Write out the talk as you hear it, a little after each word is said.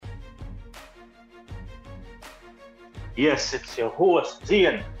Yes, it's your host,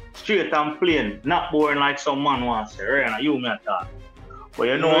 Zane. Straight and plain, not boring like some man wants to. Rena, you me a talk. But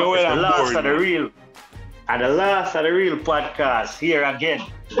you know, it's the I'm last boring, of the man. real, and the last of the real podcast here again.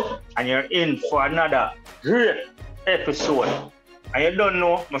 And you're in for another great episode. And you don't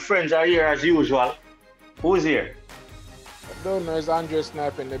know, my friends are here as usual. Who's here? I don't know, it's Andre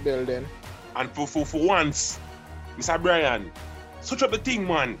Snipe in the building. And for once, Mr. Brian, switch up the thing,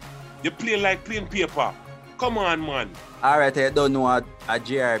 man. You play like plain paper. Come on, man. Alright, I don't know a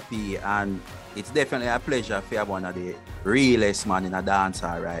JRP, and it's definitely a pleasure to have one of the realest man in a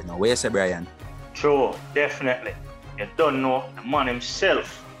dancer right now. Where you say, Brian? True, definitely. You don't know the man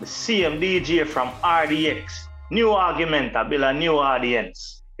himself, the same DJ from RDX. New argument, I build a new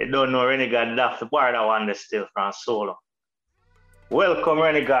audience. You don't know ReniGad, that's the bar that one still from Solo. Welcome,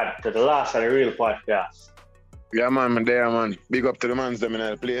 ReniGad, to the last of the real podcast. Yeah, man, I'm there, man. Big up to the mans them in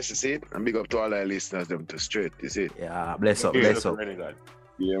the place, you see it? And big up to all our listeners them to straight, you see it? Yeah, bless up, Yeah. bless up.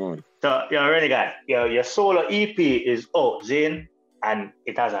 Yeah, man. So, ReniGad, your solo EP is out, Zane, and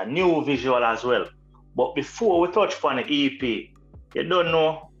it has a new visual as well. But before we touch upon the EP, you don't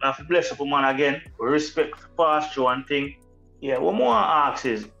know, I have to bless up a man again. We respect the past through one thing. Yeah, what more I ask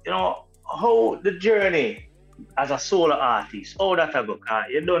is, how the journey as a solo artist, how that I go?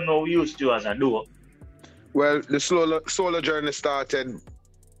 You don't know we used to as a duo. Well, the solo journey started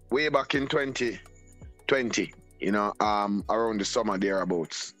way back in 2020, around the summer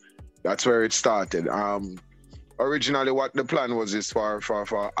thereabouts. That's where it started. Originally, what the plan was is for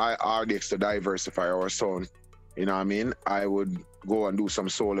RDX to diversify our sound. You know what I mean? I would go and do some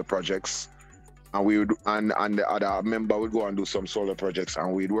solo projects, and we would, and the other member would go and do some solo projects,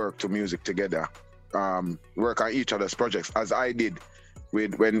 and we'd work to music together, work on each other's projects, as I did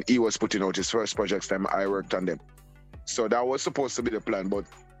when he was putting out his first projects. Time I worked on them. So that was supposed to be the plan, but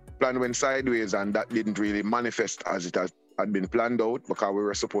plan went sideways, and that didn't really manifest as it had been planned out, because we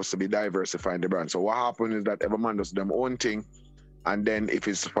were supposed to be diversifying the brand. So what happened is that every man does their own thing, and then if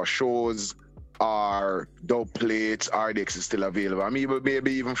it's for shows or dub plates, RDX is still available. I mean,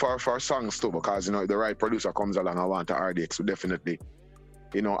 maybe even for songs too, because the right producer comes along and want a RDX, we definitely,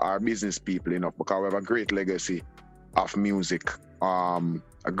 our business people, because we have a great legacy of music, a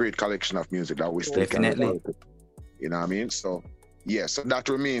great collection of music that we still Definitely. can, you know what I mean? So yeah, so that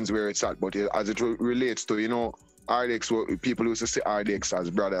remains where it's at. But as it relates to, RDX, people used to see RDX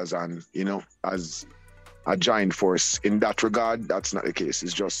as brothers and, as a giant force. In that regard, that's not the case.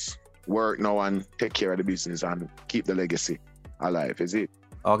 It's just work now and take care of the business and keep the legacy alive, is it?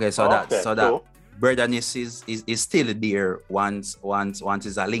 Okay, so Okay, that cool. brotherness is still there once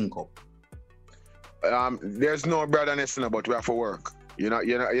is a link up. There's no brotherness in it, but we have to work. You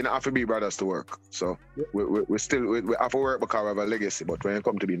don't have to be brothers to work. So we have to work because we have a legacy. But when it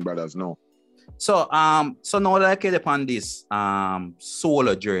comes to being brothers, no. So now like upon this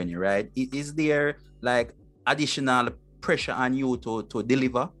solo journey, right? Is there like additional pressure on you to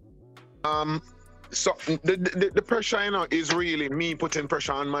deliver? So the pressure, is really me putting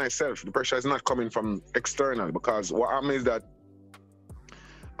pressure on myself. The pressure is not coming from external, because what happens is that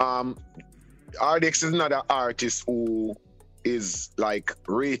RDX is not an artist who is like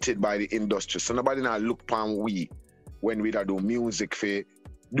rated by the industry. So nobody now look upon we when we do music for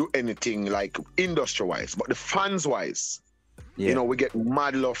do anything like industry wise, but the fans wise, we get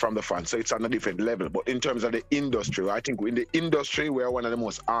mad love from the fans. So it's on a different level. But in terms of the industry, I think in the industry, we're one of the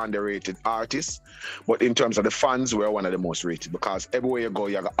most underrated artists. But in terms of the fans, we're one of the most rated, because everywhere you go,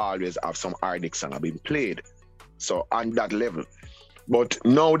 you always have some RDX song being played. So on that level. But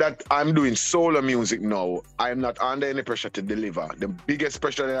now that I'm doing solo music now, I'm not under any pressure to deliver. The biggest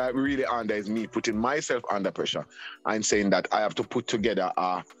pressure that I'm really under is me putting myself under pressure and saying that I have to put together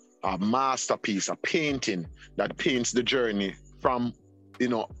a masterpiece, a painting that paints the journey from,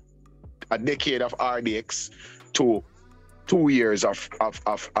 a decade of RDX to 2 years of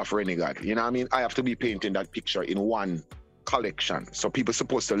ReniGad. You know what I mean? I have to be painting that picture in one collection. So people are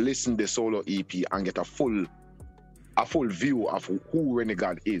supposed to listen to the solo EP and get a full view of who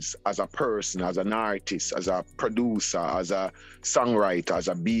ReniGad is as a person, as an artist, as a producer, as a songwriter, as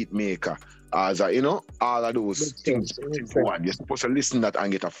a beat maker, as a, all of those things. You're supposed to listen to that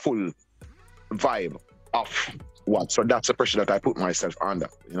and get a full vibe of what. So that's the pressure that I put myself under,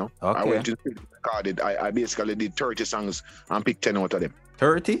 Okay. I went to recorded. I basically did 30 songs and picked 10 out of them.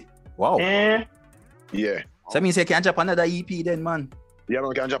 30? Wow. Yeah. Yeah. So that means you can drop another EP then, man. Yeah,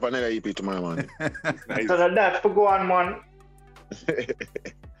 man, can drop another EP tomorrow, man. So that's for go on, man.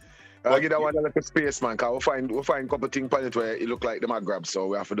 I'll give that one a little space, man, because we'll find a couple of things on it where it look like them are grab, so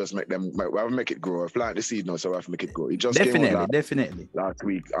we have to just we have to make it grow. We plant the seed now, so we have to make it grow. It just came out Definitely. last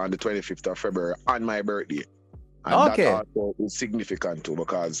week on the 25th of February on my birthday. And Okay. that also is significant too,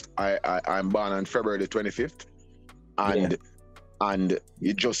 because I'm born on February the 25th. And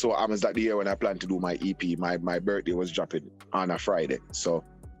it just so happens that the year when I planned to do my EP, my birthday was dropping on a Friday. So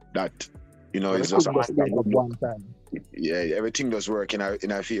that, it's just one time. yeah, everything does work in our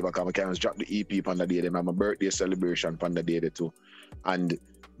favor, because I can drop the EP on the day, then my birthday celebration on the day too. And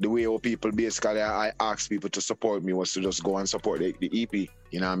the way how people basically, I ask people to support me was to just go and support the EP.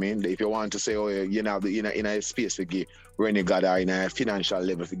 You know what I mean? If you want to say, oh, in a space to give ReniGad, or in a financial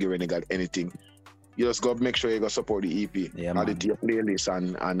level to give ReniGad anything, you just go make sure you go support the EP. Yeah, add it to your playlist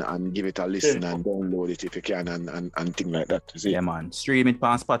and give it a listen and download it if you can and things like that. See? Yeah, man. Stream it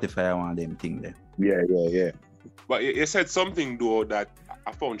on Spotify, I want them thing there. Yeah. But you said something though that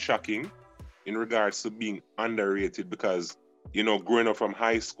I found shocking in regards to being underrated, because growing up from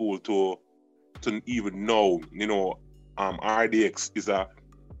high school to even now, RDX is a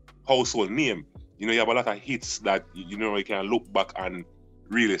household name. You have a lot of hits that you can look back and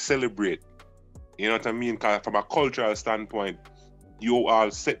really celebrate. You know what I mean? Because from a cultural standpoint, you all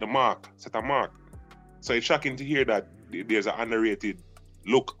set a mark. So it's shocking to hear that there's an underrated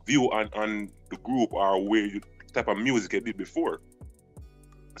view on the group, or where you type of music you did before.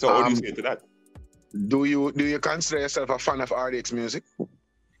 So what do you say to that? Do you consider yourself a fan of RDX music?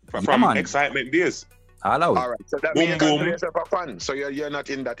 From Excitement days. All right. So that means you Boom. consider yourself a fan. So you're not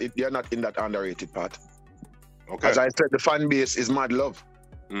in that. You're not in that underrated part. Okay. As I said, the fan base is mad love.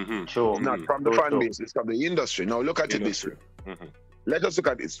 Mm-hmm. Sure. It's not from the fan base, it's from the industry. Now look at it this way. Mm-hmm. Let us look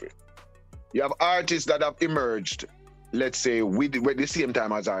at it this way. You have artists that have emerged, let's say, with the same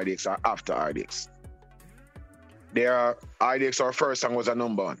time as RDX or after RDX. RDX, our first song was a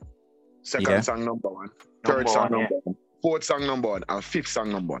number one. Second song number one. Third song number one. Fourth song number one. And fifth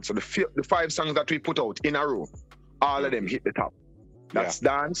song number one. So the 5 songs that we put out in a row, all of them hit the top. That's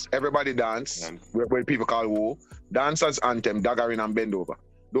Dance, Everybody Dance, where people call Woo, Dancers Anthem, Daggerin and Bend Over.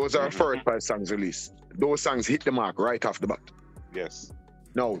 Those are first 5 songs released. Those songs hit the mark right off the bat. Yes.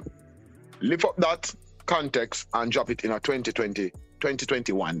 Now, lift up that context and drop it in a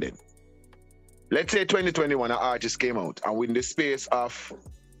 2021 then. Let's say 2021 an artist came out, and within the space of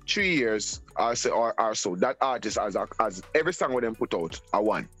 3 years or so, that artist has every song with them put out a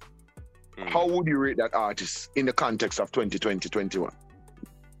 1. How would you rate that artist in the context of 2020-21?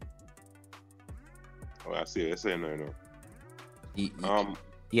 Oh, I see. I say no.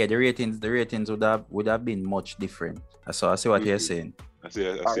 Yeah, the ratings would have been much different. So I see what you're saying. I see.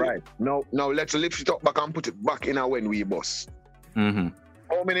 All right. Now let's lift it up back and put it back in when we bust. Mm-hmm.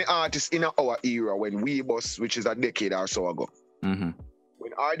 How many artists in our era when we bust, which is a decade or so ago? Mm-hmm.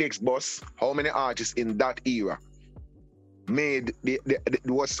 When RDX bust, how many artists in that era made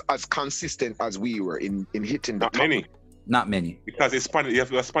was as consistent as we were in hitting the top? Not many. Because you have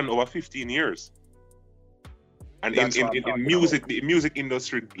to span over 15 years. And in music, the music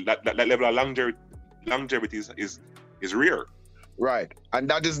industry, that level of longevity is rare. Right, and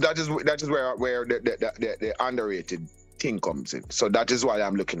that is where the underrated thing comes in. So that is what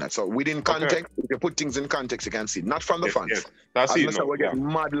I'm looking at. So within context, if you put things in context, you can see. Not from the fans. Yes. That's it. We get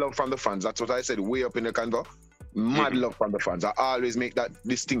mad love from the fans. That's what I said way up in the convo. Mad love from the fans. I always make that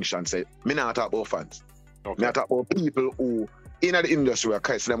distinction. Say, me not talk about fans. Me not talk about people who in the industry,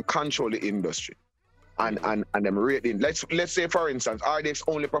 okay, so them control the industry. And them rating. Let's say, for instance, RDX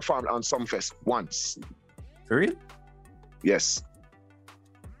only performed on Sumfest once. For real? Yes.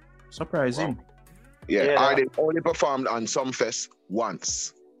 Surprising. Wow. Yeah, RDX only performed on Sumfest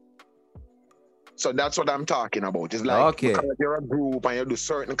once. So that's what I'm talking about. It's like because you're a group and you do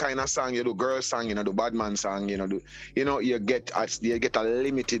certain kind of song, you do girl song, do bad man song, you get a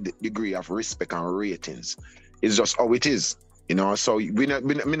limited degree of respect and ratings. It's just how it is. So we not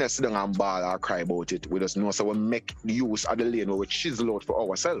sit down and bawl or cry about it. We just know, so we make use of the lane where we chisel out for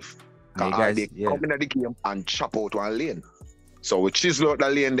ourselves. Because they come in the game and chop out one lane. So we chisel out the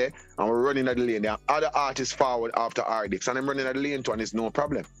lane there and we're running at the lane there. Other artists forward after RDX and I'm running at the lane too, and it's no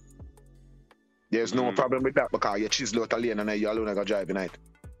problem. There's no problem with that because you chisel out a lane and then you alone are driving it.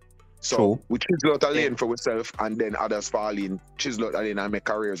 So we chisel out a lane for ourselves and then others fall in, chisel out a lane and make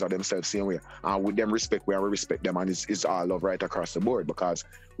careers of themselves same way. And with them respect where we respect them, and it's all love right across the board, because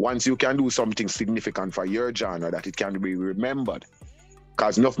once you can do something significant for your genre that it can be remembered,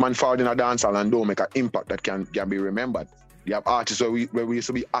 because enough man fall in a dancehall and don't make an impact that can be remembered. You have artists where we used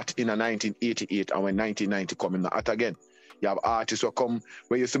to be at in 1988 and when 1990 come in at again. You have artists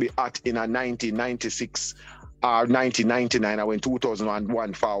where used to be at in 1996 or 1999 and when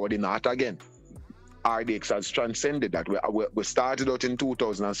 2001 forward in at again. RDX has transcended that. We started out in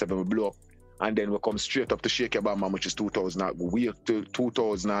 2007, we blew up, and then we come straight up to Shake Your Bam Bam, which is 2000. We to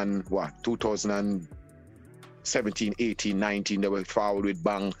 2000 and what? 2000. 17, 18, 19, they were forward with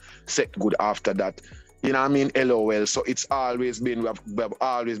bang, set good after that. You know what I mean? LOL. So it's always been, we have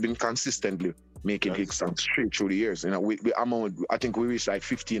always been consistently making hit songs straight through the years. You know, I think we reached like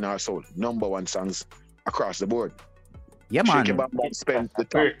 15 or so #1 songs across the board. Yeah, man. Shake Bam Bam spent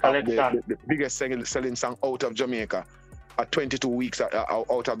the biggest selling song out of Jamaica at 22 weeks out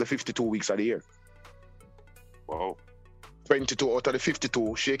of the 52 weeks of the year. Wow. 22 out of the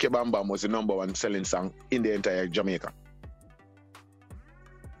 52, Shake Bam Bam was the #1 selling song in the entire Jamaica.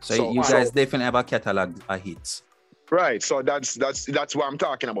 So you guys definitely have a catalog of hits. Right, so that's what I'm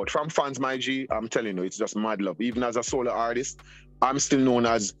talking about. From fans, my G, I'm telling you, it's just mad love. Even as a solo artist, I'm still known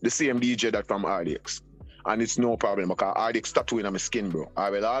as the same DJ that from RDX. And it's no problem because RDX tattooing on my skin, bro.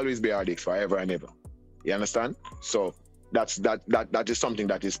 I will always be RDX forever and ever. You understand? So that is something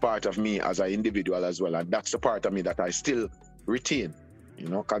that is part of me as an individual as well. And that's the part of me that I still retain. You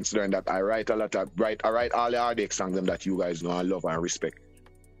know, considering that I write all the RDX songs that you guys know and love and respect.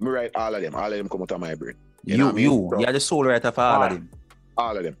 Me write all of them. All of them come out of my brain. You're the soul writer for all of them.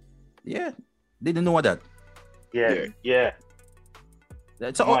 All of them. Yeah. Didn't know that. Yeah.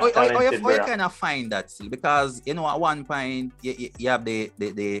 So how you kind of find that still? Because you know at one point you have the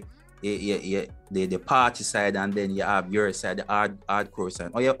party side and then you have your side, the hardcore side.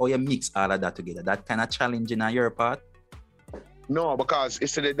 Or you mix all of that together. That kind of challenging on your part? No, because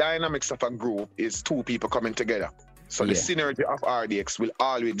it's the dynamics of a group is two people coming together. So the synergy of RDX will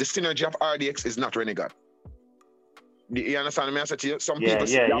always, the synergy of RDX is not ReniGad. You understand me? I said to you, some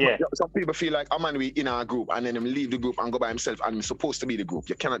people feel like I'm in a group and then leave the group and go by himself and I'm supposed to be the group.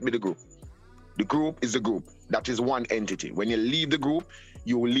 You cannot be the group. The group is the group. That is one entity. When you leave the group,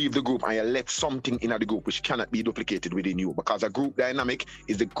 you will leave the group and you left something in the group which cannot be duplicated within you because a group dynamic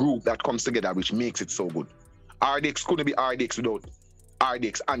is the group that comes together which makes it so good. RDX couldn't be RDX without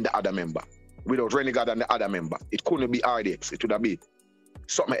RDX and the other member. Without ReniGad and the other member. It couldn't be RDX. It would have been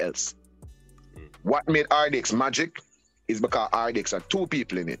something else. What made RDX magic is because RDX had two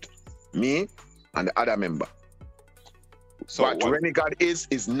people in it. Me and the other member. So what ReniGad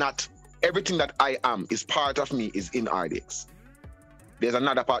is not everything that I am is part of me is in RDX. There's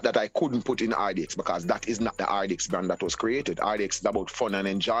another part that I couldn't put in RDX because that is not the RDX brand that was created. RDX is about fun and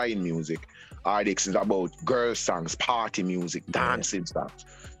enjoying music. RDX is about girl songs, party music, dancing songs.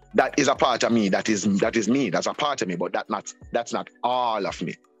 That is a part of me. That is me. That's a part of me, but that's not all of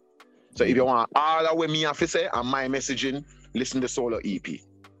me. So if you want all of what me have to say and my messaging, listen to Solo EP.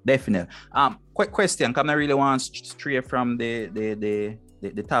 Definitely. Quick question. Come I really want to stray from the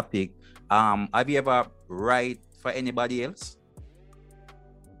topic. Have you ever write for anybody else?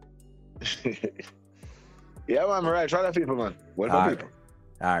 Yeah, man, right. Try that people, man. What about people?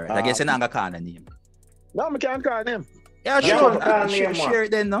 All right. I guess you're not gonna call a name. No, I can't call them. Yeah, sure. Share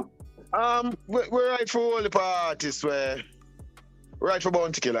it then, no? We write for all the artists. We write for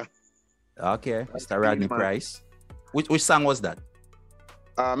Bounty Killer. Okay, Mr. Rodney Price. Which song was that?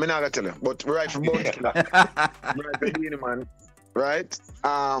 I'm not gonna tell you, but we write for Bounty Killer. Write for Beanie Man. Right?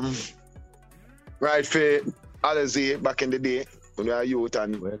 Write for Alizé back in the day when we were youth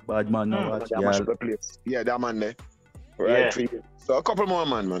and bad man now. Yeah, that man there. Right for you. So a couple more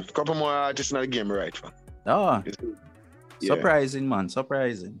man. A couple more artists in the game right for. Oh. Surprising, man.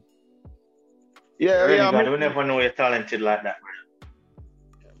 Surprising. Yeah, we never know you're talented like that,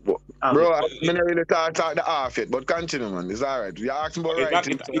 bro. I'm not really talk the half yet, but continue, man. It's all right. You're asking about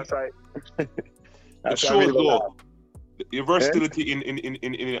writing, so that's right. It shows, though. Your versatility in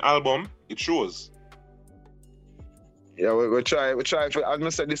an album, it shows. Yeah, we try. For, as I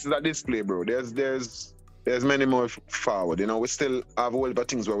said, this is a display, bro. There's many more forward. You know, we still have a whole lot of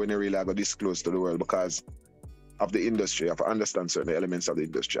things where we don't really go this close to the world because of the industry. You have to understand certain elements of the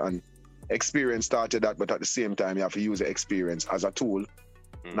industry. And experience started that, but at the same time, you have to use the experience as a tool,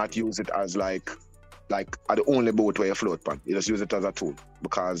 not use it as like at the only boat where you float on. You just use it as a tool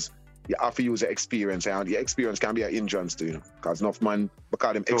because you have to use the experience, and the experience can be an hindrance to, you know, because enough man,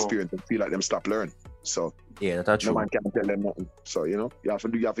 because them experience and feel like them stop learning. So yeah, that's true. No man can tell them nothing. So, you know, you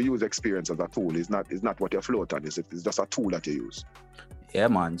have to use experience as a tool. It's not what you float on, it's just a tool that you use. Yeah,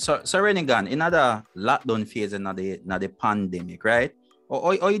 man. So ReniGad, in another lockdown phase in the pandemic, right?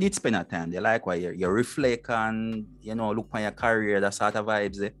 Or you did spend a time there, like why you reflect and, you know, look on your career, that sort of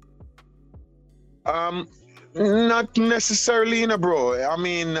vibes there? Not necessarily, bro. I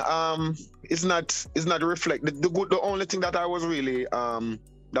mean, it's not reflect. The only thing that I was really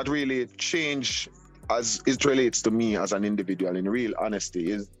that really changed as it relates to me as an individual, in real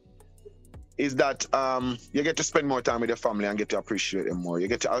honesty, is that you get to spend more time with your family and get to appreciate them more. You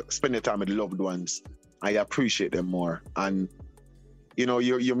get to spend your time with loved ones and you appreciate them more. And you know,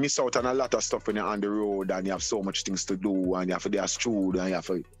 you miss out on a lot of stuff when you're on the road and you have so much things to do and you have to do a studio and you have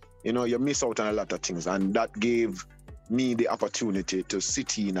to, you know, you miss out on a lot of things. And that gave me the opportunity to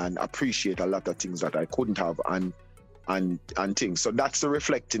sit in and appreciate a lot of things that I couldn't have and things. So that's the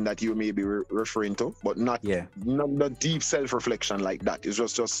reflecting that you may be referring to, but not the deep self-reflection like that. It's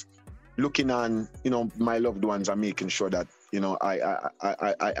just looking on, you know, my loved ones and making sure that, you know,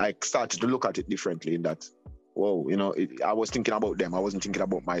 I started to look at it differently in that, whoa, you know, I was thinking about them. I wasn't thinking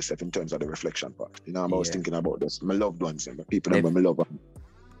about myself in terms of the reflection part. You know, I was thinking about this, my loved ones and the people that I love.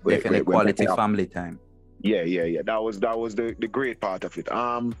 Definitely quality family time. Yeah. That was the great part of it.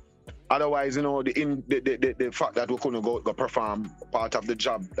 Otherwise, you know, the fact that we couldn't go perform, part of the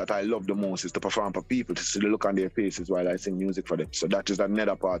job that I love the most is to perform for people, to see the look on their faces while I sing music for them. So that is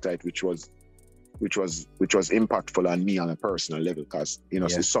another part of it which was impactful on me on a personal level, because, you know,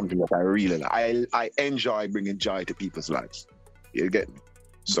 it's something that I really like. I enjoy bringing joy to people's lives. You get me?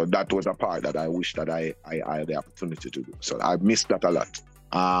 So that was a part that I wish that I had the opportunity to do. So I missed that a lot.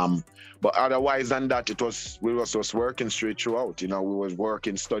 But otherwise than that, we was just working straight throughout. You know, we was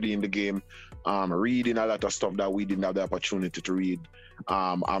working, studying the game, reading a lot of stuff that we didn't have the opportunity to read.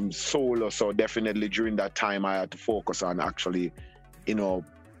 I'm solo, so definitely during that time I had to focus on actually, you know,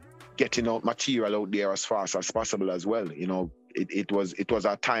 getting out material out there as fast as possible as well. You know, it was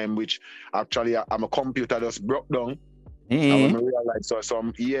a time which actually I'm a computer just broke down. And when I realized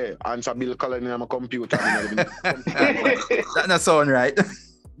answer Bill calling on my computer. That's sound right.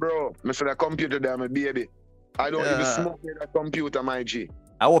 Bro, I said the computer there, my baby. I don't even smoke with that computer, my G.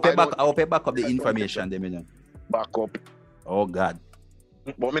 I hope you back up the information, them, you know. Back up. Oh God.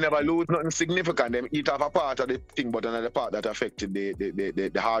 But me never lose nothing significant. Them eat off a part of the thing, but another part that affected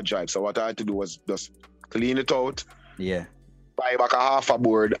the hard drive. So what I had to do was just clean it out. Yeah. Buy back a half a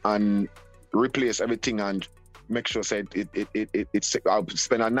board and replace everything and make sure it's I'll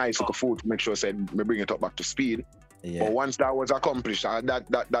spend a nice look of food to make sure me bring it up back to speed. Yeah. But once that was accomplished,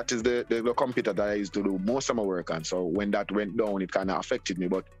 that is the computer that I used to do most of my work on. So when that went down, it kind of affected me.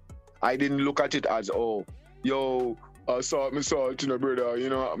 But I didn't look at it as, oh, yo, I saw it, you know, brother. You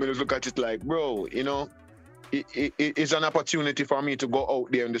know, I mean, just look at it like, bro, you know, it's an opportunity for me to go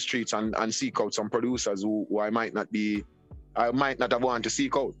out there in the streets and seek out some producers who I might not have wanted to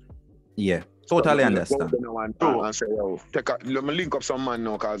seek out. Yeah, totally understand. And say, yo, let me link up some man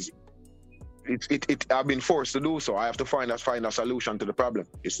now, because I've been forced to do so. I have to find a solution to the problem.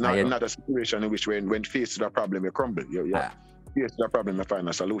 It's not a situation in which when faced with a problem, you crumble. Faced with a problem, you find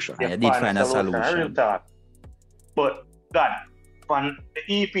a solution. I did find a solution. But God, on the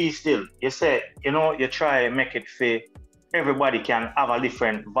EP still, you say, you know, you try and make it fair. Everybody can have a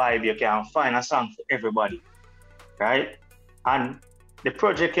different vibe. You can find a song for everybody, right? And the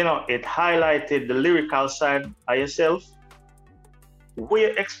project, you know, it highlighted the lyrical side of yourself. What do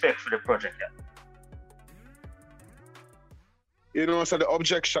you expect for the project? You know, so the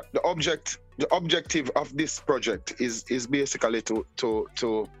objective of this project is basically to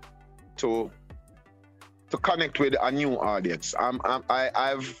connect with a new audience.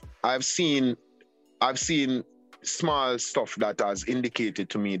 I've seen small stuff that has indicated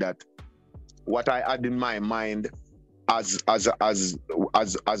to me that what I had in my mind as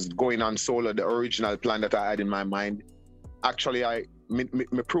going on solo, the original plan that I had in my mind, actually me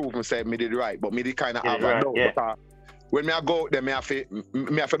prove myself me did right, but me did kind of have a doubt. Because when I go out there, me have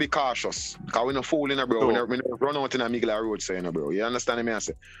to be cautious. Because we're not fooling, bro. We don't run out in a Migla road saying, bro. You understand me? I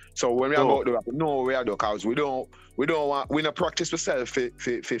say. So when we go out there, we have to know where to, because we not practice ourselves for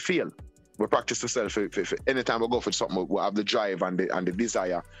fail. We practice ourselves for anytime we go for something, we have the drive and the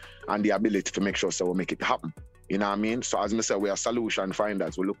desire and the ability to make sure so we make it happen. You know what I mean? So as I said, we are solution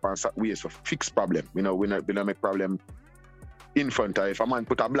finders. We look for ways to fix problem. You know, we don't make problem in front of. If a man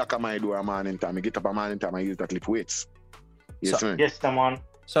put a block on my door a man in time, I get up a man in time, I use that lift weights. Yes, man. Yes, come on.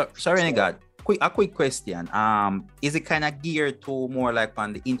 So ReniGad, a quick question. Is it kind of geared to more like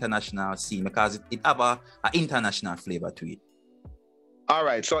on the international scene, because it have a international flavor to it? All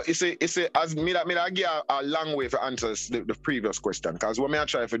right, so it's as me that give a long way for answers the previous question, because what I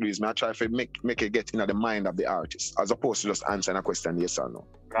try to do is I try to make it get into the mind of the artist, as opposed to just answering a question yes or no.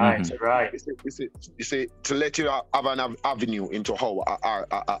 Right, right. It's to let you have an avenue into how our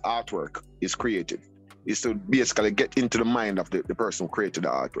artwork is created. Is to basically get into the mind of the person who created the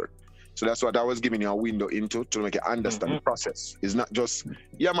artwork. So that's what I was giving you a window into, to make you understand the process. It's not just,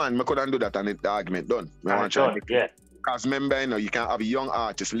 yeah man, I couldn't do that and the argument done. Because remember, you know, you can have a young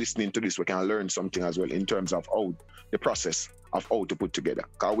artist listening to this, we can learn something as well in terms of how the process of how to put together.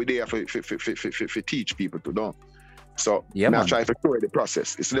 Because we're there for teach people to know. So I try to show the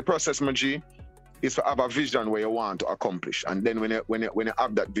process. It's the process, my G. is to have a vision where you want to accomplish. And then when you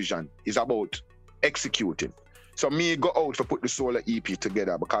have that vision, it's about executing. So me go out to put the Solar EP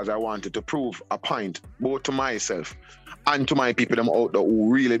together because I wanted to prove a point both to myself and to my people them out there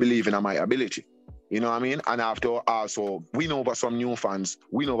who really believe in my ability. You know what I mean? And after also win over some new fans,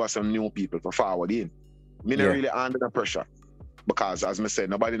 win over some new people for forward in. Me not really under the pressure. Because as I said,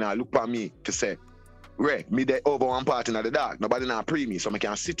 nobody now look at me to say, Ray, me there over one part in the dark. Nobody now pre me. So I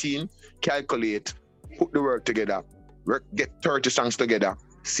can sit in, calculate, put the work together, get 30 songs together,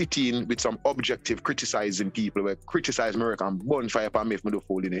 sit in with some objective criticizing people where criticize me and bonfire upon me if me do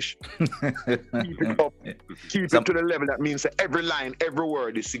foolishness. Keep it up. Keep it to the level that means that every line, every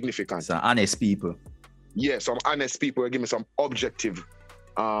word is significant. Some honest people. Yeah, some honest people will give me some objective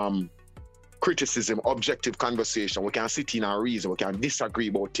criticism, objective conversation. We can sit in and reason, we can disagree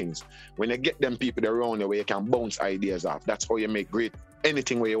about things. When you get them people around you where you can bounce ideas off, that's how you make great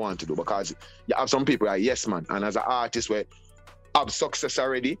anything where you want to do. Because you have some people like yes man, and as an artist where have success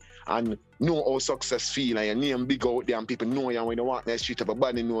already and know how success feel and your name big out there and people know you and when you walk in the street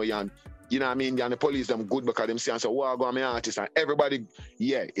everybody know you and you know what I mean, and the police them good because them say and say, wow, go on my artist and everybody,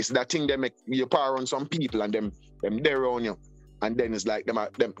 yeah, it's that thing they make you power on some people and them there on you. And then it's like them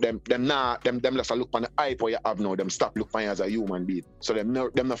just look on the hype where you have now, them stop look on you as a human being. So them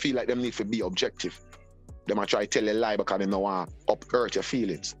not feel like them need to be objective. Them a try to tell a lie because they don't want to hurt your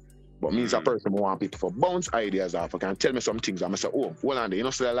feelings. But me as a person who want people to bounce ideas off, I can tell me some things. I'm going to say, oh, hold on there, you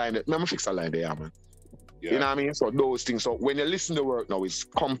know, see the line there? I'm fix a line there, man. Yeah. You know what I mean? So those things. So when you listen to work now, it's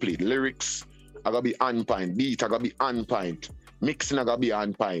complete. Lyrics are going to be on point. Beat are going to be on point. Mixing are going to be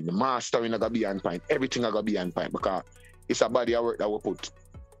on point. Mastering are going to be on point. Everything are going to be on point because it's a body of work that we put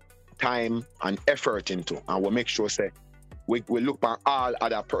time and effort into. And we'll make sure, say, we look at all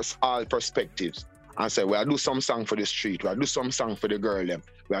other all perspectives and say, we'll do some song for the street. We'll do some song for the girl them.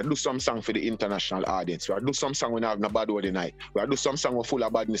 We'll do some song for the international audience. We'll do some song when I have no bad word the night. We'll do some song full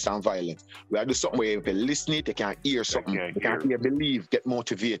of badness and violence. We'll do something where if you listen it, you can hear something. You can hear believe, get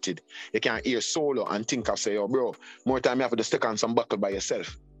motivated. You can hear solo and think of say, yo, bro, more time you have to stick on some buckle by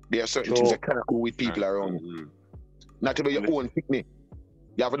yourself. There are certain things that cannot do with people around you. Not about your own picnic.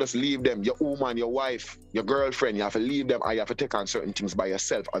 You have to just leave them. Your woman, your wife, your girlfriend, you have to leave them and you have to take on certain things by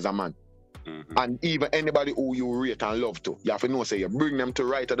yourself as a man. Mm-hmm. And even anybody who you rate and love to, you have to know, say, you bring them to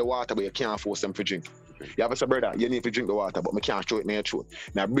right of the water, but you can't force them to drink. You have to say, brother, you need to drink the water, but I can't show it in your throat.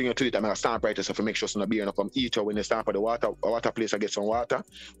 Now bring you to it, I'm going to stand right yourself to make sure some beer enough from each other when you stand for the water place, I get some water,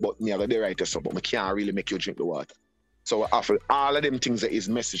 but me, I got the right yourself, but I can't really make you drink the water. So after all of them things that his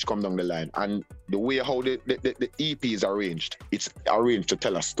message come down the line, and the way how the EP is arranged, it's arranged to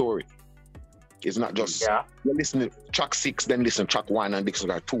tell a story. It's not just you listen to track 6, then listen to track 1 and listen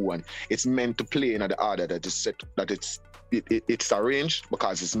to track 2, and it's meant to play in the order that is set, that it's arranged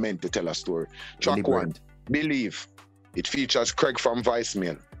because it's meant to tell a story. Track 1, Believe. It features Craig from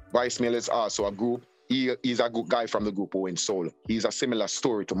Vicemail. Vicemail is also a group. He's a good guy from the group who went solo. He's a similar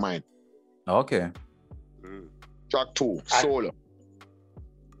story to mine. Okay. Track 2, Solo.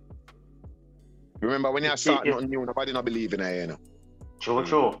 Remember when you start nothing new, nobody not believe in it, you know.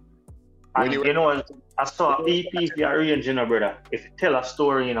 True. And you know, I saw EP you arrange, you know, brother. If you tell a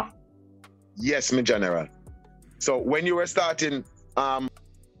story, you know. Yes, my general. So when you were starting last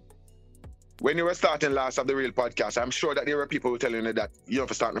of the real podcast, I'm sure that there were people who telling you that you have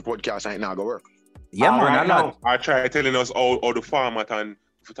to start the podcast and it not go work. Yeah, man. Right now. I try telling us all the format and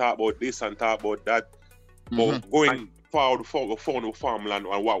talk about this and talk about that. But going forward for the farmland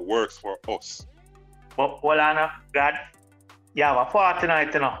and what works for us. But well, Anna, God, you have a part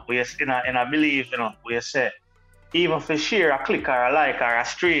tonight, you know, where you believe, you know, where you say, even if you share a click or a like or a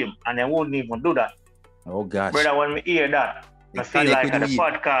stream, and they wouldn't even do that. Oh gosh. Brother, when we hear that, I feel like the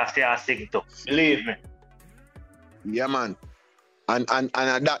podcast you are singing to. Believe me. Yeah, man. And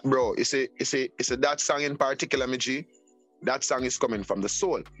that, bro, it's a that song in particular, me G. That song is coming from the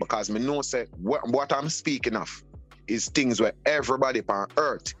soul because me know say what I'm speaking of is things where everybody on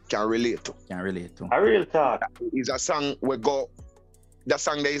earth can relate to. A real talk. It's a song that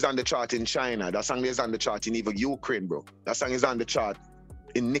song that is on the chart in China. That song that is on the chart in even Ukraine, bro. That song is on the chart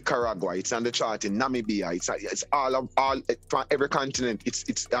in Nicaragua. It's on the chart in Namibia. It's all from every continent.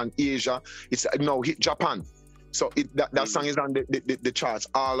 It's on Asia. It's no hit Japan. So that song is on the charts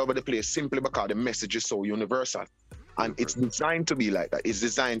all over the place simply because the message is so universal. And it's designed to be like that. It's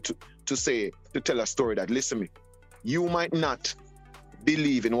designed to tell a story that, listen me, you might not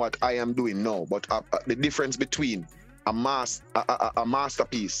believe in what I am doing now, but the difference between a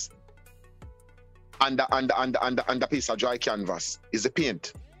masterpiece and a piece of dry canvas is the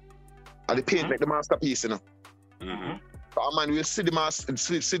paint. And the paint make the masterpiece, you know. A man will see the mass,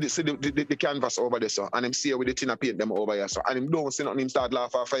 see the canvas over there, so, and him see with the tin paint them over here, so, and him don't see nothing, him start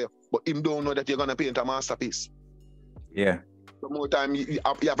laugh after you, but him don't know that you're gonna paint a masterpiece. Yeah. The more time you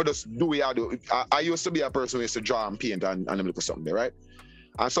have to just do what you do. I used to be a person who used to draw and paint and look for something there, right?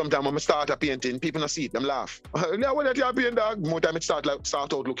 And sometimes when I start a painting, people don't see it, them laugh. Yeah, what that you paint, dog? More time it start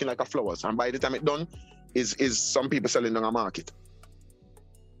out looking like a flowers, and by the time it done, is some people selling on a market.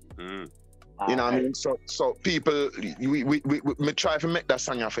 You know what I mean? So people, we try to make that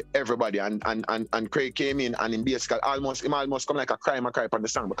song for everybody, and Craig came in and in basically almost come like a cry on the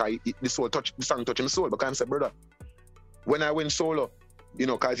song because the song touched my soul. Because I said, brother, when I went solo, you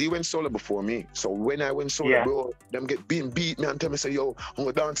know, because he went solo before me. So when I went solo, bro, them get beat me and tell me, say, yo, I'm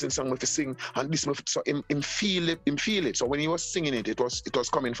gonna dancing song with to sing and this. So him feel it. So when he was singing it, it was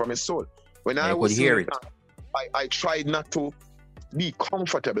coming from his soul. When I was hear it, I tried not to be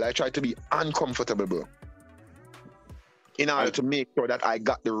comfortable. I tried to be uncomfortable, bro, in order to make sure that I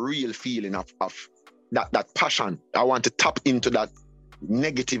got the real feeling of that passion. I want to tap into that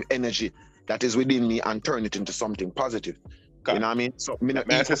negative energy that is within me and turn it into something positive. You know what I mean? So, may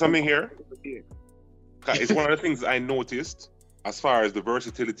I say something here? It's one of the things I noticed as far as the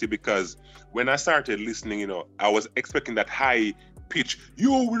versatility, because when I started listening, you know, I was expecting that high pitch,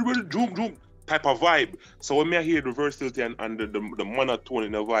 zoom type of vibe. So when I hear the versatility and the monotone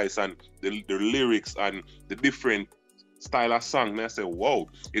in the voice and the lyrics and the different style of song, and I say, wow,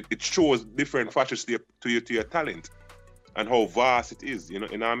 it shows different facets to your talent and how vast it is, you know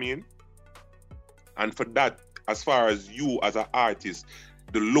what I mean? And for that, as far as you as an artist,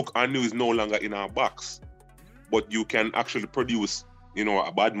 the look on you is no longer in our box, but you can actually produce, you know,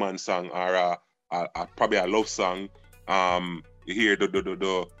 a bad man song or probably a love song. You hear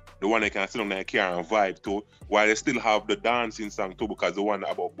the one that can sit on their car and vibe to, while they still have the dancing song too, because the one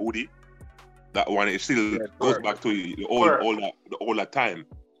about booty, that one it still goes back to the older time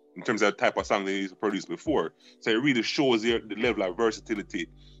in terms of the type of song they used to produce before. So it really shows the level of versatility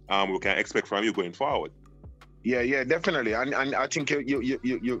we can expect from you going forward. Yeah, definitely, and I think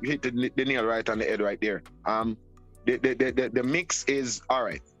you hit the nail right on the head right there. The mix is all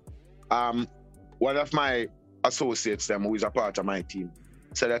right. One of my associates, who is a part of my team,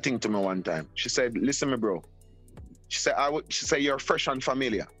 said a thing to me one time. She said, "Listen, me bro." She said, "You're fresh and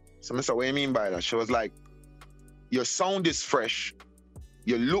familiar." So I said, "What do you mean by that?" She was like, "Your sound is fresh.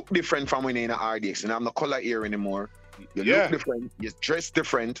 You look different from when you're in an RDX. And I'm not color here anymore. You look different. You dress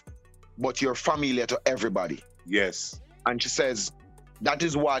different, but you're familiar to everybody." Yes. And she says, that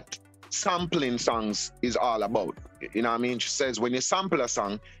is what sampling songs is all about. You know what I mean? She says, when you sample a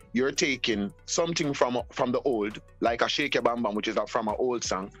song, you're taking something from the old, like a Shake Your Bam Bam, which is from an old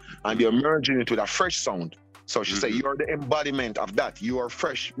song, and you're merging it with a fresh sound. So she said, you're the embodiment of that. You are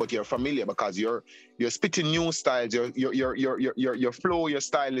fresh, but you're familiar because you're spitting new styles. Your flow, your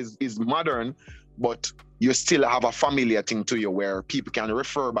style is modern, but you still have a familiar thing to you where people can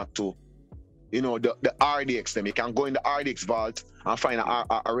refer back to. You know, the RDX them. You can go in the RDX vault and find a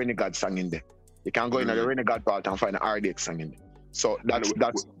ReniGad song in there. You can go in the ReniGad vault and find an RDX song in there. So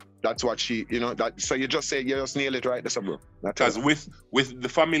that's what she, you know, that. So you just nail it right, that's a bro. Because with the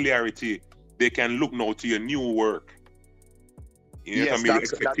familiarity, they can look now to your new work. You know,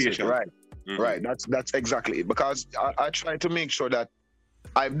 that's it, right. Right. That's exactly it. Because I try to make sure that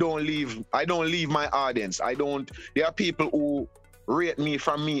I don't leave my audience. There are people who rate me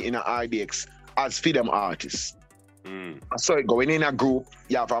from me in an RDX as for them artists. So going in a group,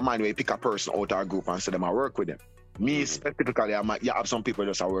 you have a man where you pick a person out of a group and say them I work with them. Me specifically, you have some people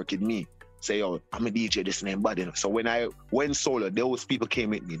just work with me. Say, yo, I'm a DJ, this name, buddy. So when I went solo, those people came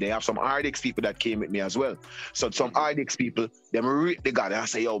with me. They have some RDX people that came with me as well. So some RDX people, them rate the God and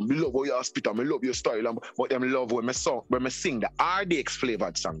say, yo, me love how you spit and me love your style, but them love when me sing the RDX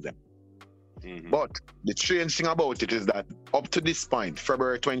flavored song them. But the strange thing about it is that up to this point,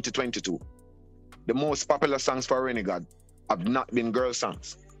 February 2022, the most popular songs for ReniGad have not been girl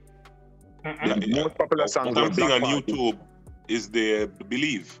songs. The most popular songs on YouTube is the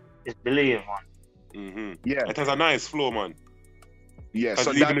Believe. It's Believe, man. Yeah. It has a nice flow, man. Yeah,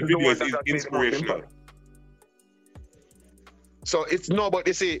 so even the video is inspirational. So it's but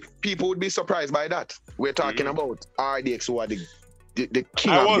you see, people would be surprised by that. We're talking about RDX, who are the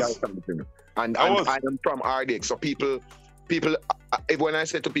king of the alternative. And I am from RDX. So people, when I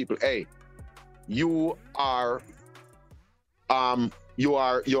say to people, hey, you are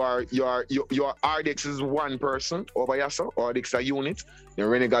RDX is one person over here, so RDX is a unit, and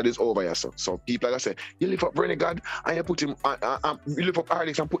ReniGad is over here, so people like I say, you lift up ReniGad and you put him, you lift up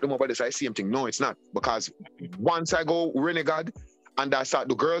RDX and put them over there, so I see him thing. No, it's not, because once I go ReniGad and I start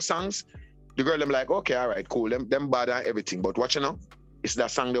the girl songs, The girl them like, okay, all right, cool. Them bad and everything. But what you know? It's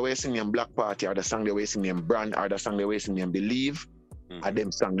that song they were singing Black Party, or the song they were singing Brand, or the song they were singing Believe, and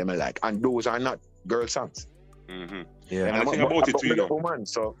them song them I like. And those are not girl songs. Mm-hmm. Yeah. And I think about it too, you know. Woman,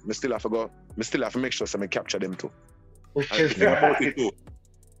 so I still have to make sure somebody capture them too. I think about it too.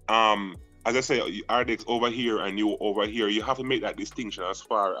 As I say, RDX over here and you over here, you have to make that distinction as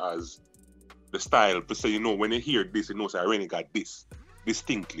far as the style. To say, you know, when you hear this, you know, say, I really got this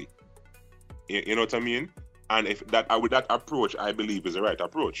distinctly. You know what I mean? And if that with that approach, I believe is the right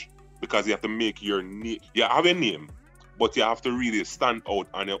approach, because you have to make your name. You have a name, but you have to really stand out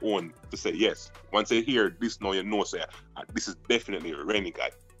on your own to say yes. Once you hear this, now you know, say this is definitely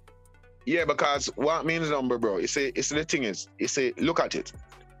ReniGad. Yeah, because what means number, bro? It's the thing is, look at it.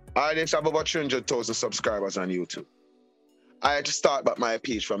 I have about 300,000 subscribers on YouTube. I had to start back my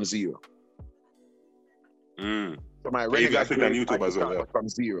page from zero. So my ReniGad page on YouTube as well, from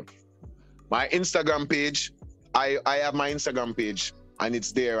zero. My Instagram page, I have my Instagram page, and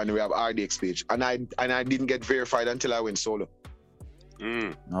it's there, and we have RDX page, and I didn't get verified until I went solo.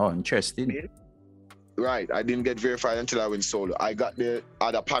 Oh, interesting. Right, I didn't get verified until I went solo. I got the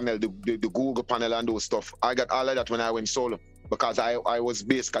other panel, the Google panel and those stuff. I got all of that when I went solo, because I was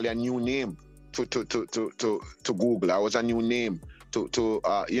basically a new name to Google. I was a new name to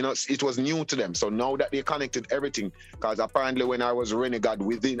you know, it was new to them. So now that they connected everything, because apparently when I was ReniGad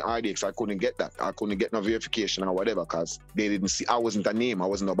within RDX, I couldn't get that. I couldn't get no verification or whatever, because they didn't see, I wasn't a name, I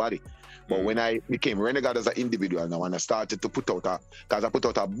wasn't nobody. But when I became ReniGad as an individual now, and I started to put out because I put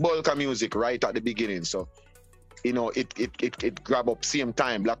out a bulk of music right at the beginning. So, you know, it grabbed up same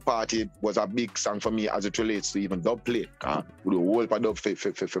time. Black Party was a big song for me as it relates to even dub play. With the whole dub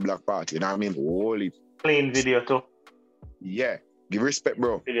for Black Party. You know what I mean? Holy. Clean video too. Yeah. Give respect,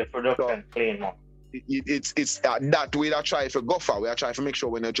 bro. Video production, clean, man. It's that way I try to go for. We are trying to make sure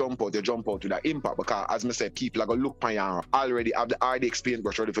when you jump out with that impact. Because as I said, people are going to look on you already have the RD experience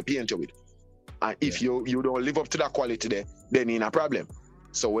brush ready for paint you with. And if you don't live up to that quality there, then you're in a problem.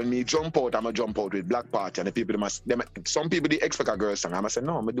 So when me jump out, I'm going to jump out with Black Party, and the people, some people they expect a girl song. I'm going to say,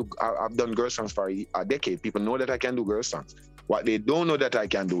 no, I've done girl songs for a decade. People know that I can do girl songs. What they don't know that I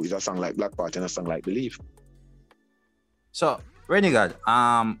can do is a song like Black Party and a song like Believe. So, ReniGad,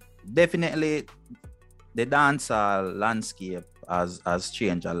 definitely the dancehall landscape has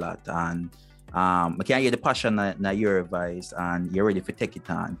changed a lot, and I can hear the passion in your voice, and you're ready to take it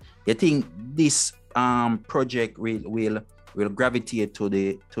on. You think this project will gravitate to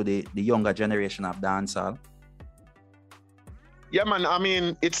the younger generation of dancehall? Yeah, man. I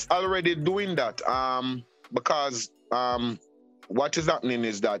mean, it's already doing that. Because what is happening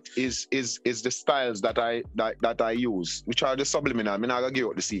is that is the styles that I use, which are the subliminal. I'm not gonna give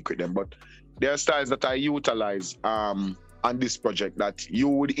out the secret then, but there are styles that I utilize on this project that you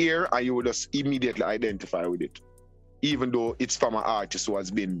would hear and you would just immediately identify with it, even though it's from an artist who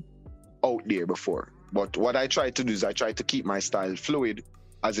has been out there before. But what I try to do is I try to keep my style fluid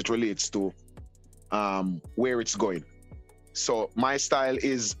as it relates to where it's going. So my style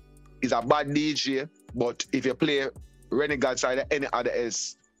is a bad DJ, but if you play ReniGad side of any other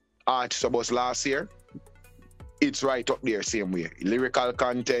artist of us last year, it's right up there same way. Lyrical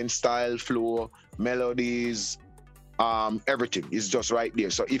content, style, flow, melodies, everything is just right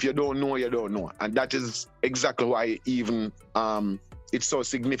there. So if you don't know, you don't know. And that is exactly why even it's so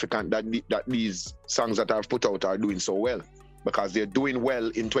significant that these songs that I've put out are doing so well, because they're doing well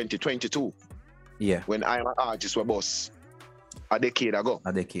in 2022. Yeah. When I'm an artist with us a decade ago.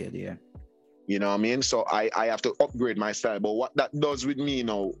 A decade, yeah. You know what I mean? So I have to upgrade my style. But what that does with me, you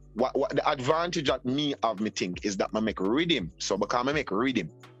know, what the advantage that me have, me think, is that I make rhythm. So because I make rhythm,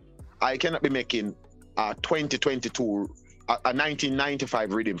 I cannot be making a 2022, a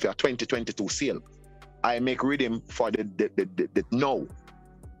 1995 rhythm for a 2022 sale. I make rhythm for the now.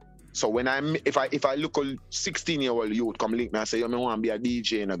 So when if I look a 16-year-old youth come link me and say, yo, I want to be a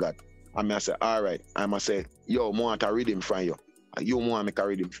DJ and I got, and I say, all right, I must say, yo, I want a rhythm from you. You want to make a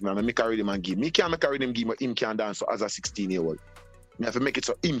rhythm for me, I make a rhythm and give. Me can't make a rhythm give, but him can dance so as a 16-year-old. I have to make it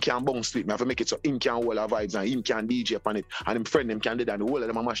so him can bounce with me. I have to make it so him can hold our vibes and him can DJ upon it. And him friend them can do that and the whole of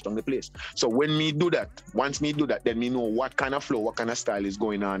them are mashed down the place. So when me do that, once me do that, then me know what kind of flow, what kind of style is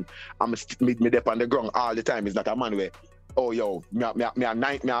going on. I'm me up on the ground all the time. Is that a man where, oh yo, me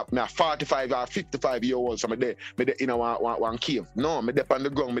a 45 or 55 year old, so me there in one cave. No, me up on the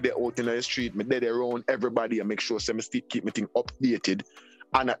ground, me there out in the street, me there around everybody and make sure so me still keep me thing updated.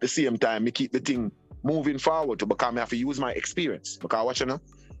 And at the same time, me keep the thing moving forward to because I have to use my experience. Because what you know,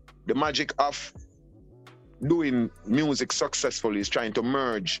 the magic of doing music successfully is trying to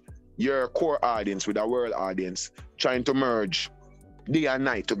merge your core audience with a world audience, trying to merge day and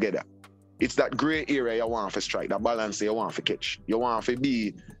night together. it's that gray area you want to strike, that balance you want to catch. You want to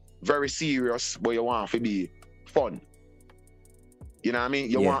be very serious, but you want to be fun. You know what I mean?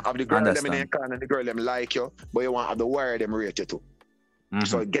 You want to have the girl them in the corner, the girl them like you, but you want to have the wire them rate you too.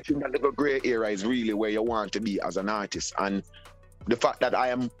 So getting that little gray area is really where you want to be as an artist. And the fact that I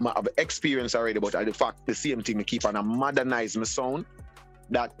have experience already, but the fact the same thing, I keep on modernize my sound,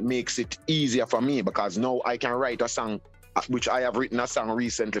 that makes it easier for me, because now I can write a song, which I have written a song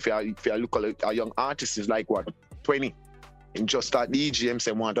recently. If you look at a young artist, is like what, 20, and just start the EGM,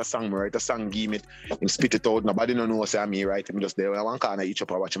 say want a song, write a song, give it, and spit it out. Nobody don't know what say me, right? I'm just there one corner, each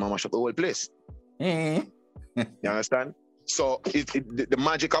up, I watch him mash up the whole place. You understand? So the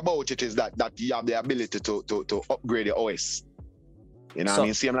magic about it is that you have the ability to upgrade your OS. You know what I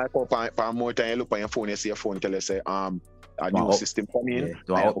mean? Same like for more time you look on your phone, you see your phone tell you say a new system coming in.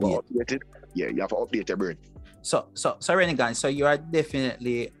 You have to update it. Yeah, you have to update your brain. So ReniGad, so you are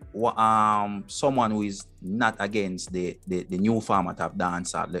definitely someone who is not against the new format of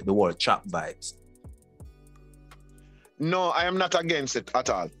dancehall, the whole trap vibes. No, I am not against it at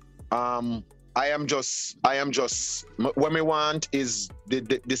all. I am just what we want is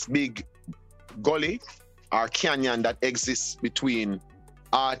this big gully or canyon that exists between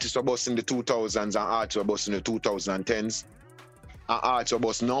artists who was in the 2000s and artists who was in the 2010s and artists who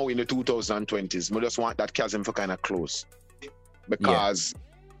was now in the 2020s. We just want that chasm to kind of close, because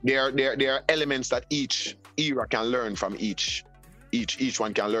there are elements that each era can learn from each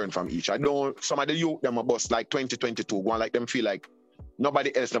one can learn from each. I know some of the youth them a bust like 2022 one like them feel like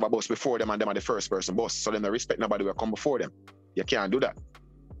nobody else never bust before them and them are the first person bust, so then they respect nobody will come before them. You can't do that.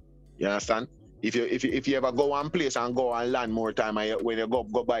 You understand? If you ever go one place and go and land more time, when you go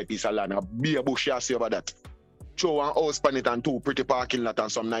buy a piece of land, be a bush you see over that. Throw one house pan it and two pretty parking lot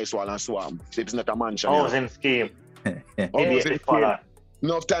and some nice wall and swarm. So it's not a mansion. Housing scheme. Housing scheme.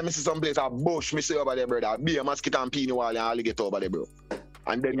 Enough time I see some place a bush me see over there, brother. Be a mosquito and peony wall and alligator over there, bro.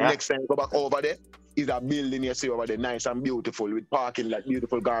 And then next time you go back over there, is a building you see over there, nice and beautiful, with parking like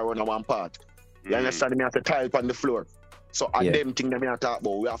beautiful guy on one part. You understand me? Have to tile on the floor. So them thing that me talk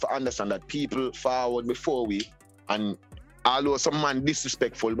about, we have to understand that people forward before we, and although some man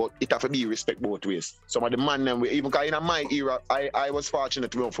disrespectful, but it have to be respect both ways. Some of the man them, even because in my era, I was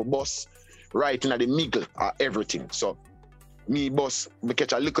fortunate to run for bus right in the middle of everything. So me boss, me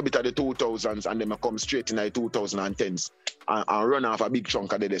catch a little bit of the 2000s and then I come straight in the 2010s and run off a big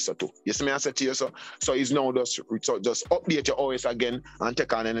chunk of the desert too. You see me I said to you, so it's now just update your OS again and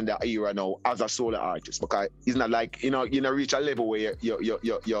take on another era now as a solo artist, because it's not like, you reach a level where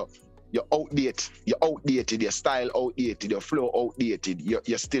you're outdated, your style outdated, your flow outdated,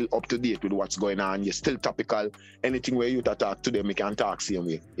 you're still up to date with what's going on, you're still topical. Anything where you talk to them, you can talk same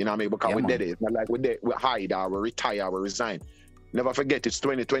way. You know what I mean? Because we're dead. It's not like we hide or we retire or we resign. Never forget it's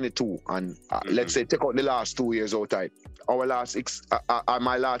 2022, and let's say take out the last 2 years out time. Our last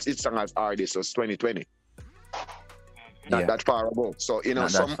my last hit song as artist was 2020. That far ago. So it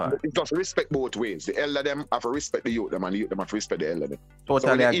just respect both ways. The elder them have to respect the youth them, and the youth them have to respect the elder them. Totally. So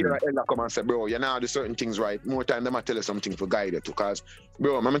when the elder come and say, bro, you know the certain things right. More time them I tell you something for guide you to, cause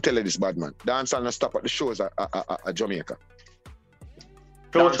bro, I'm gonna tell you this, bad man. Dance and stop at the shows at Jamaica.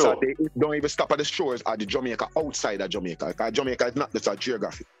 They don't even stop at the shores at the Jamaica outside of Jamaica. Because Jamaica is not just a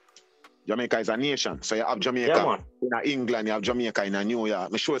geography. Jamaica is a nation. So you have Jamaica in England, you have Jamaica in New York.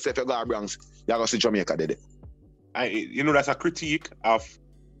 I'm sure if you go to Bronx, you go see Jamaica there. That's a critique of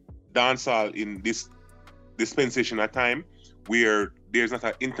dancehall in this dispensation of time where there's not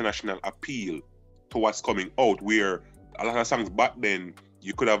an international appeal to what's coming out, where a lot of songs back then,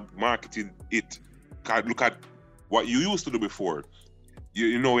 you could have marketed it. Look at what you used to do before.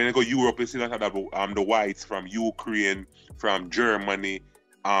 You know, when you go Europe, you see that the whites from Ukraine, from Germany,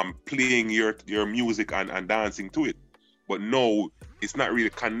 playing your music and dancing to it. But no, it's not really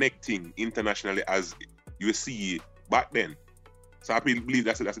connecting internationally as you see back then. So I believe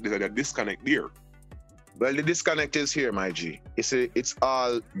there's a disconnect there. Well, the disconnect is here, my G. It's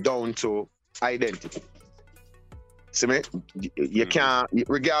all down to identity. See me? You can't,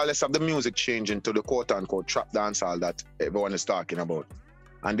 regardless of the music changing to the quote-unquote trap dancehall that everyone is talking about,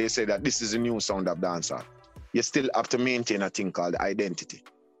 and they say that this is a new sound of dancehall, you still have to maintain a thing called identity.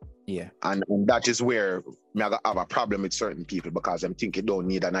 Yeah. And that is where I have a problem with certain people, because them think you don't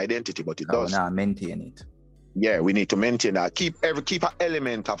need an identity, but it does. Now maintain it. Yeah, we need to maintain that. Keep an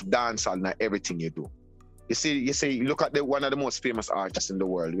element of dancehall in everything you do. You see, look at one of the most famous artists in the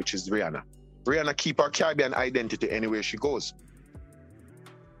world, which is Rihanna. Rihanna keep her Caribbean identity anywhere she goes.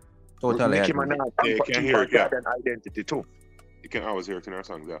 Totally. Nicki Minaj keep her Caribbean identity too. You can always hear it in our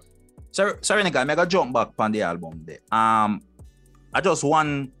songs, yeah. So ReniGad, I'm going to jump back on the album there. I just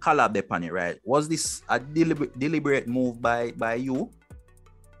one collab upon it, right? Was this a deliberate move by you?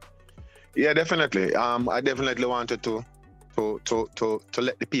 Yeah, definitely. I definitely wanted to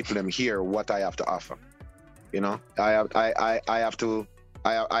let the people them hear what I have to offer. You know, I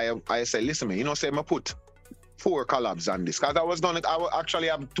say, listen, me, you know, say I put 4 collabs on this because I will actually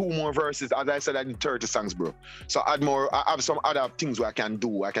have 2 more verses. As I said, I did 30 songs, bro. So I have some other things where I can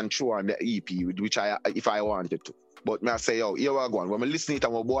do. I can throw on the EP, which if I wanted to. But I say, yo, here we go. When we listen to it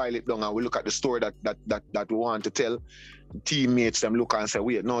and we boil it down and we look at the story that we want to tell, teammates them look and say,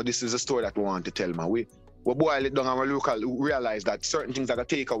 wait, no, this is a story that we want to tell, man. We boil it down and we realize that certain things are a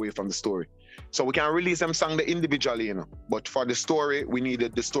take away from the story. So we can release them song individually, you know. But for the story, we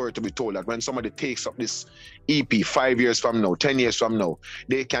needed the story to be told that when somebody takes up this EP 5 years from now, 10 years from now,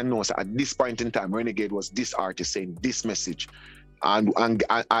 they can know that at this point in time, ReniGad was this artist saying this message and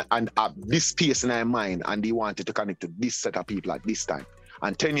at this space in their mind, and they wanted to connect to this set of people at this time.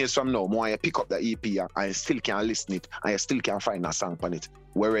 And 10 years from now, more I pick up the EP and I still can listen it and I still can find a song on it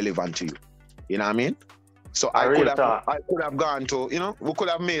were relevant to you. You know what I mean? So I could have gone to, you know, we could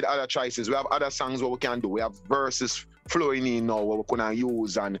have made other choices. We have other songs what we can do. We have verses flowing in now what we can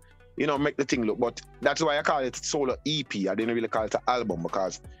use and, you know, make the thing look. But that's why I call it solo EP. I didn't really call it an album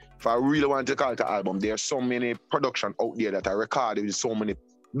because if I really wanted to call it an album, there are so many production out there that I recorded with so many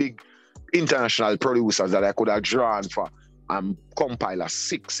big international producers that I could have drawn for and compile a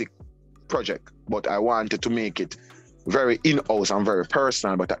sick project. But I wanted to make it very in-house and very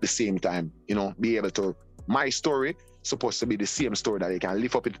personal, but at the same time, you know, be able to, my story supposed to be the same story that they can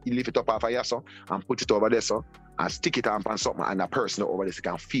lift it up off of here, so, and put it over there, so, and stick it on something, and a person over there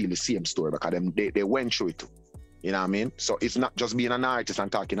can feel the same story because they went through it too. You know what I mean? So it's not just being an artist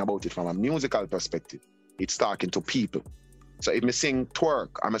and talking about it from a musical perspective. It's talking to people. So if me sing twerk,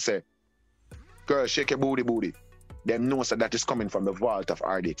 I'ma say, girl, shake your booty. Them knows that is coming from the vault of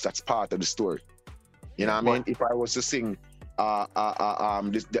RDX. That's part of the story. You know what I mean? If I was to sing the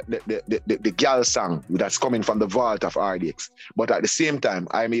girl song that's coming from the vault of RDX, but at the same time,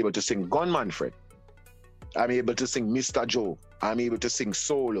 I'm able to sing Gunman Fred. I'm able to sing Mr. Joe. I'm able to sing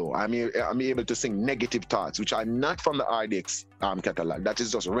Solo. I'm able to sing Negative Thoughts, which are not from the RDX catalog. That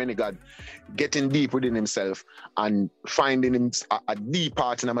is just ReniGad getting deep within himself and finding him a deep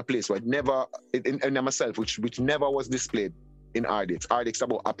part in my place where never in myself, which never was displayed in RDX. RDX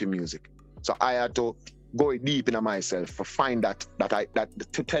about happy music. So I had to go deep into myself to find that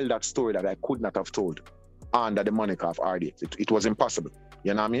to tell that story that I could not have told under the moniker of RDX. It was impossible.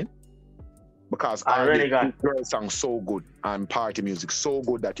 You know what I mean? Because RDX girl song so good and party music so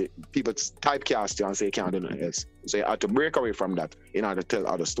good that people typecast you and say you can't do nothing else. So you had to break away from that in order to tell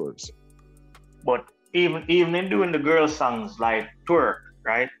other stories. But even in doing the girl songs like Twerk,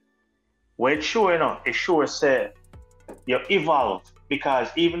 right? Where it sure, you know, it sure said you evolved because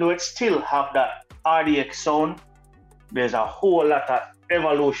even though it still have that RDX sound, there's a whole lot of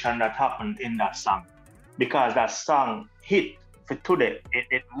evolution that happened in that song because that song hit for today.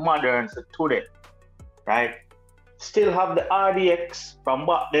 It moderns for today, right? Still have the RDX from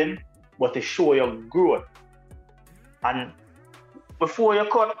back then, but to show your growth. And before you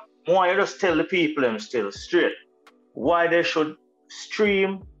cut, why you just tell the people them still straight why they should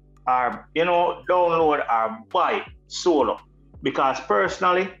stream or, you know, download or buy Solo. Because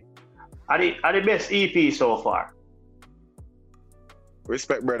personally, are the best EP so far.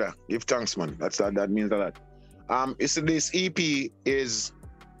 Respect, brother. Give thanks, man. That means a lot. This EP is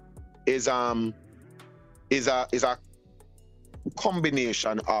a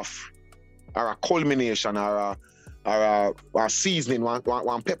combination of, or a culmination, or a seasoning,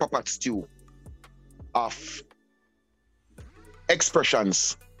 one pepper pot stew of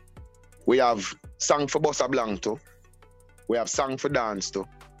expressions. We have song for Bossa Blanco. We have song for dance too.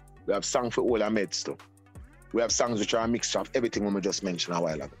 We have song for Ola Meds too. We have songs which are a mixture of everything we just mentioned a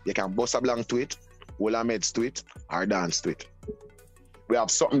while ago. You can Bossa Blanco to it, Ola Meds to it, or dance to it. We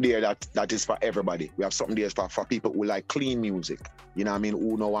have something there that is for everybody. We have something there for people who like clean music. You know what I mean?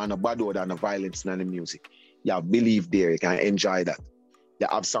 Who don't want no bad order and no violence in the music. You have Believe there, you can enjoy that. You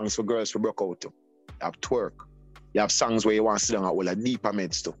have songs for girls for broke out too. You have Twerk. You have songs where you want to sit down at Ola Deeper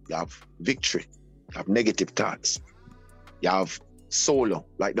Meds too. You have Victory. You have Negative Thoughts. You have Solo,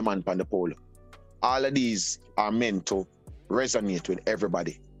 like the man pan the pole. All of these are meant to resonate with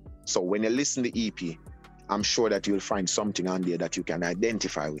everybody. So when you listen to the EP, I'm sure that you'll find something on there that you can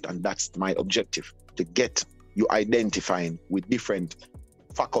identify with. And that's my objective, to get you identifying with different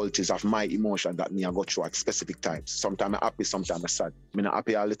faculties of my emotion that me I go through at specific times. Sometimes I'm happy, sometimes I'm sad. I'm not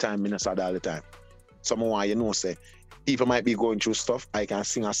happy all the time, I'm not sad all the time. Someone you know say, people might be going through stuff, I can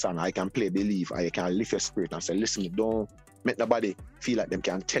sing a song, I can play Believe, I can lift your spirit and say, listen, don't make nobody feel like them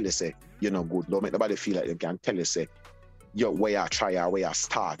can tell you say you're not good. Don't make nobody feel like them can tell you say yo, where you try or where you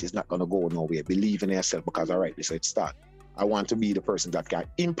start is not gonna go nowhere. Believe in yourself because all right, this is start. I want to be the person that can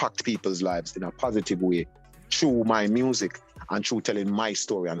impact people's lives in a positive way through my music and through telling my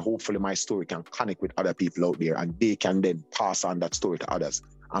story, and hopefully my story can connect with other people out there and they can then pass on that story to others.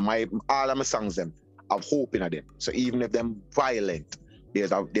 And all of my songs them have hope in them. So even if them violent,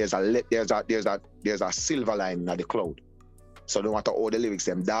 there's a silver line in the cloud. So no matter all the lyrics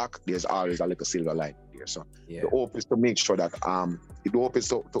them dark, there's always a little silver line here. So the hope is to make sure that the hope is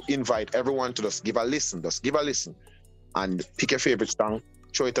to invite everyone to just give a listen, and pick your favorite song,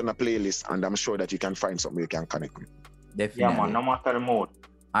 throw it on a playlist, and I'm sure that you can find something you can connect with. Definitely. Yeah, man, no matter the mode.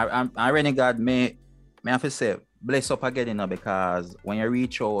 I ReniGad may have to say bless up again, you know, because when you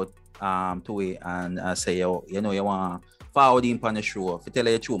reach out to it and say you know you want forward him on the show, if you tell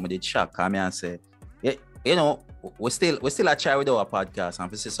you the truth, me did shock. I mean, I say, yeah, you know, we still a try with our podcast,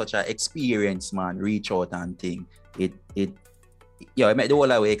 and this is such an experience, man. Reach out and thing. It make the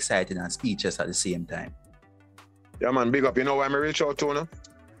whole way excited and speechless at the same time. Yeah, man, big up. You know why I reach out to now?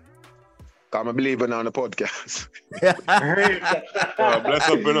 Because I believe in on the podcast. Bless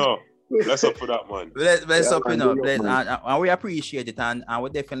up, you know. Bless up for that, man. Bless up, you know. And we appreciate it, and we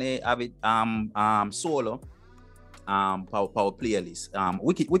definitely have it solo power playlist.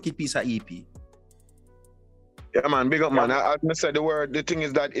 Wicked piece of EP. Yeah, man, big up, man. I said the word. The thing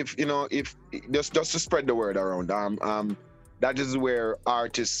is that if just to spread the word around, that is where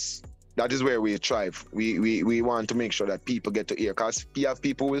artists. That is where we thrive. We want to make sure that people get to hear, because you have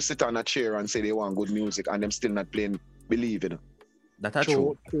people will sit on a chair and say they want good music and them still not playing Believe, you know. That's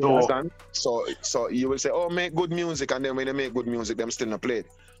true. So you will say, oh, make good music, and then when they make good music, them still not play it.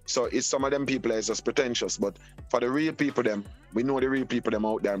 So it's some of them people is just pretentious, but for the real people them, we know the real people them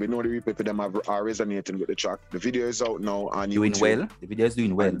out there, and we know the real people them are resonating with the track. The video is out now and doing YouTube, well. The video is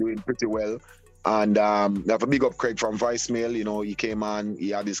doing well. Doing pretty well. And we have a big up Craig from Voicemail. You know, he came on, he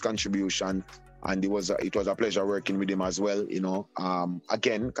had his contribution, and it was a pleasure working with him as well. You know,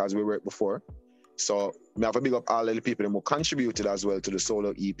 again, because we worked before. So we have a big up all of the people who contributed as well to the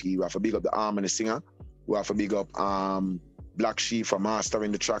solo EP. We have a big up the Harmony Singer. We have a big up Black Sheep for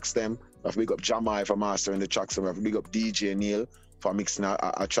mastering the tracks them. We have a big up Jamai for mastering the tracks. We have a big up DJ Neil for mixing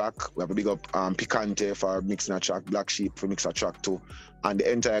a track. We have a big up Picante for mixing a track. Black Sheep for mixing a track too. And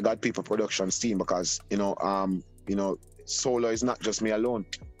the entire God People Productions team, because you know, solo is not just me alone.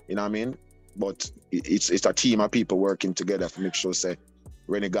 You know what I mean? But it's a team of people working together to make sure say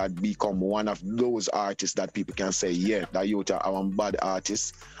ReniGad become one of those artists that people can say, yeah, that youth are our bad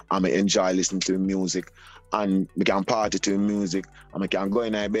artists, and I enjoy listening to music, and we can party to music, and we can go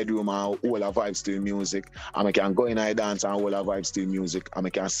in our bedroom and all our vibes to music, and we can go in our dance and all our vibes to music, and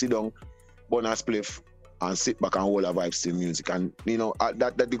we can sit down, burn a spliff, and sit back and all our vibes to music. And you know,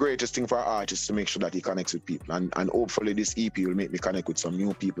 that the greatest thing for our artists to make sure that he connects with people, and hopefully this EP will make me connect with some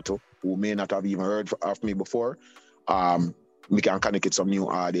new people too, who may not have even heard of me before. We can connect with some new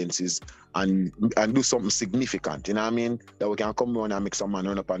audiences and do something significant, you know what I mean? That we can come on and make some man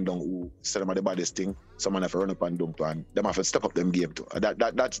run up and down who say them are the baddest thing, someone have to run up and down to, and them have to step up them game too.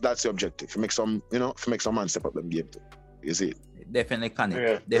 That's the objective. To make some, you know, to make some man step up them game too. You see it? Definitely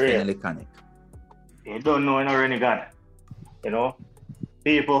connect. Definitely connect. You don't know, ReniGad. You know,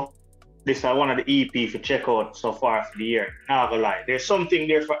 people, this is one of the EP to check out so far for the year. Not gonna lie, there's something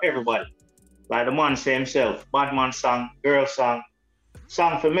there for everybody. Like the man say himself, bad man song, girl song,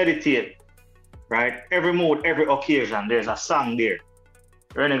 song for meditate, right? Every mood, every occasion, there's a song there.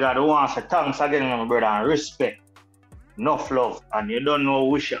 ReniGad wants to thanks again, my brother, and respect, enough love, and you don't know,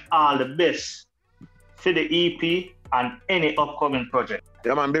 wish you all the best for the EP and any upcoming project.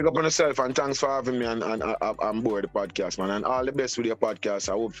 Yeah, man, big up on yourself, and thanks for having me on board the podcast, man. And all the best with your podcast.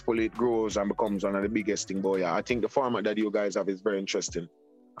 I hopefully it grows and becomes one of the biggest thing, boy. Yeah, I think the format that you guys have is very interesting.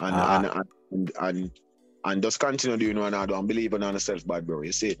 And just continue doing what I do and believe in yourself, bad bro.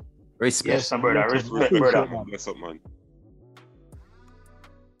 You see? Respect. Yes, my brother. Respect, brother. Bless up, man.